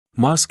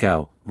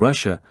Moscow,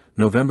 Russia,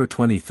 November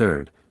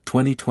 23,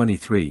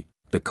 2023,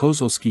 the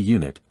Kozelsky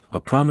unit, a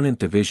prominent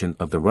division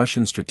of the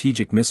Russian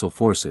strategic missile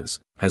forces,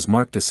 has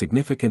marked a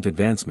significant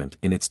advancement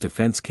in its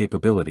defense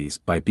capabilities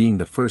by being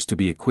the first to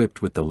be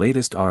equipped with the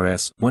latest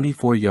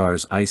Rs-24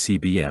 Yars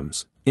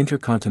ICBMs,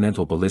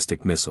 intercontinental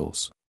ballistic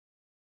missiles.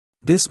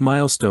 This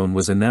milestone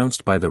was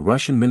announced by the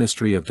Russian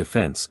Ministry of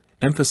Defense,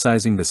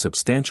 emphasizing the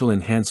substantial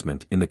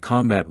enhancement in the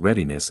combat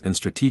readiness and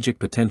strategic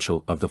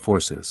potential of the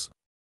forces.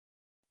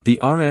 The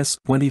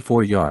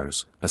Rs-24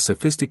 Yars, a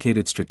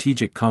sophisticated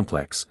strategic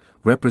complex,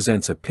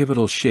 represents a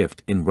pivotal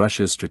shift in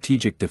Russia's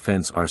strategic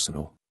defense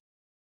arsenal.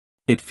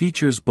 It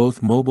features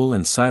both mobile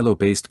and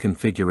silo-based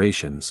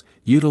configurations,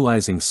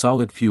 utilizing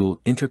solid-fuel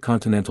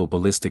intercontinental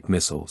ballistic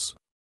missiles.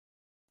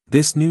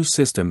 This new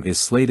system is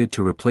slated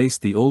to replace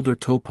the older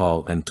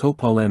Topol and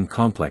Topol-M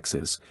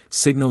complexes,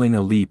 signaling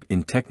a leap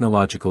in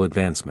technological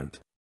advancement.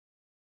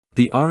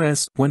 The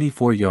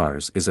Rs-24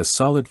 Yars is a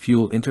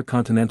solid-fuel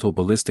intercontinental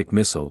ballistic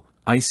missile,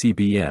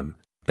 ICBM,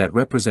 that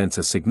represents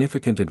a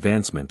significant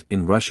advancement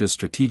in Russia's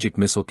strategic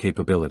missile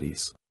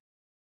capabilities.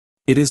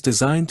 It is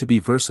designed to be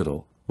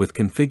versatile, with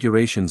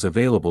configurations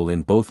available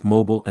in both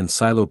mobile and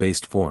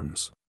silo-based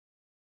forms.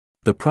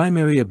 The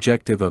primary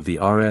objective of the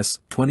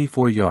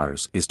Rs-24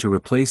 Yars is to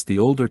replace the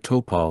older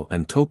Topol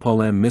and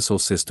Topol-M missile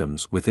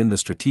systems within the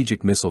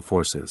strategic missile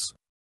forces.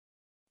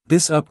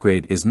 This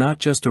upgrade is not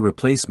just a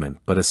replacement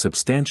but a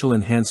substantial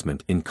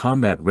enhancement in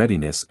combat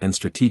readiness and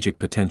strategic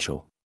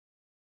potential.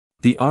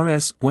 The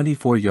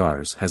Rs-24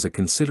 Yars has a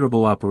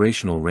considerable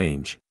operational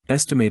range,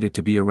 estimated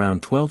to be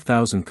around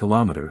 12,000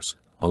 kilometers,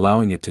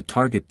 allowing it to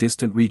target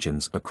distant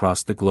regions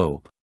across the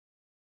globe.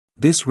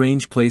 This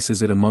range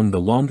places it among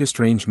the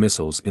longest-range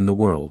missiles in the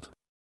world.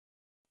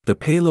 The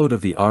payload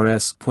of the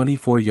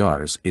Rs-24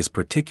 Yars is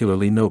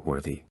particularly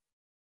noteworthy.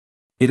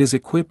 It is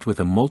equipped with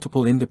a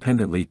multiple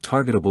independently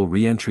targetable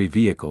re-entry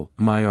vehicle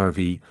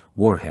 (MIRV)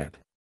 warhead.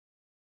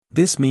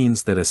 This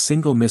means that a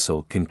single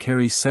missile can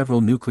carry several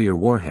nuclear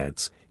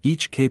warheads,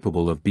 each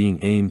capable of being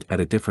aimed at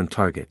a different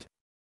target.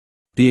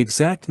 The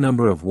exact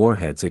number of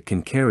warheads it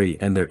can carry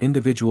and their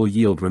individual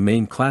yield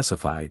remain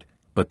classified,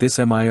 but this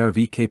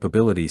MIRV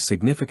capability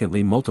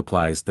significantly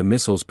multiplies the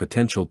missile's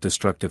potential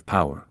destructive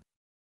power.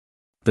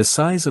 The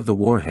size of the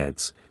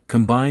warheads,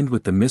 combined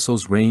with the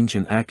missile's range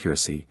and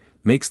accuracy,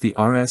 makes the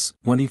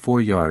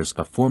Rs-24 Yars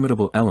a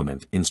formidable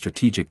element in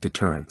strategic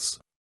deterrence.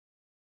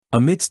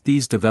 Amidst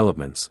these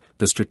developments,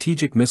 the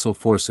strategic missile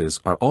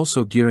forces are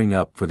also gearing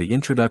up for the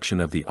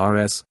introduction of the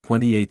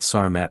Rs-28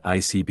 Sarmat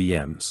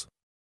ICBMs.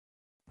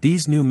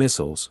 These new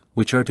missiles,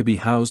 which are to be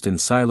housed in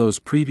silos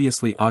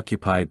previously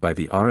occupied by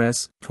the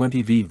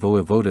Rs-20V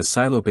Voyevoda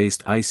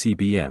silo-based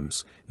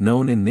ICBMs,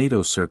 known in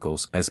NATO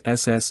circles as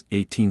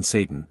SS-18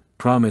 Satan,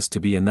 promise to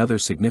be another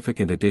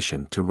significant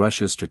addition to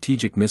Russia's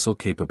strategic missile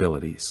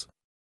capabilities.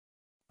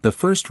 The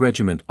 1st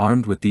Regiment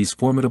armed with these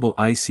formidable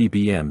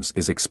ICBMs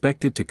is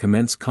expected to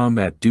commence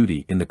combat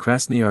duty in the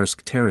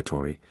Krasnoyarsk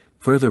territory,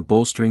 further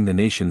bolstering the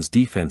nation's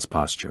defense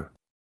posture.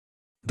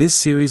 This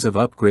series of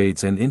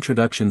upgrades and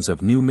introductions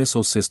of new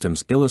missile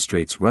systems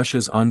illustrates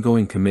Russia's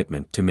ongoing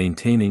commitment to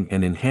maintaining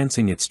and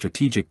enhancing its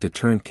strategic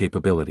deterrent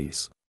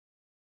capabilities.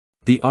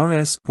 The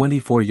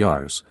Rs-24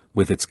 Yars,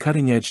 with its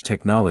cutting-edge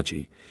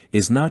technology,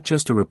 is not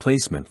just a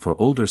replacement for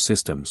older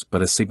systems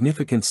but a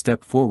significant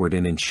step forward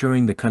in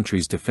ensuring the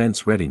country's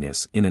defense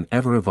readiness in an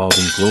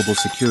ever-evolving global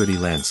security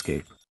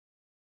landscape.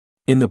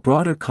 In the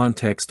broader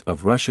context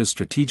of Russia's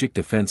strategic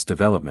defense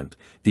development,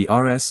 the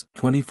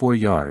Rs-24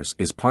 Yars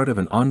is part of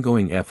an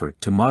ongoing effort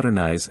to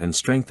modernize and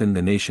strengthen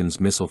the nation's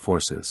missile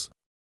forces.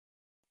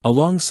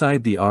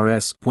 Alongside the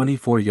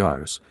Rs-24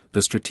 Yars,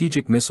 the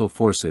strategic missile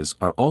forces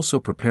are also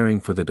preparing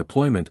for the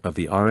deployment of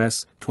the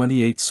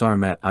Rs-28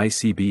 Sarmat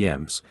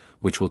ICBMs,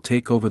 which will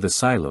take over the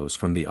silos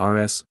from the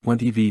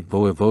Rs-20V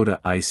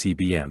Voyevoda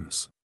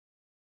ICBMs.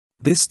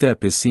 This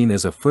step is seen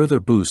as a further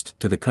boost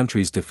to the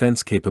country's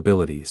defense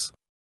capabilities.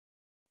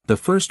 The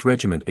 1st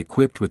Regiment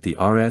equipped with the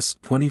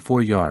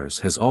Rs-24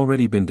 Yars has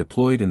already been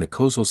deployed in the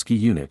Kozelsky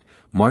unit,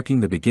 marking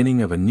the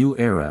beginning of a new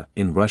era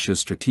in Russia's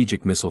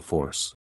strategic missile force.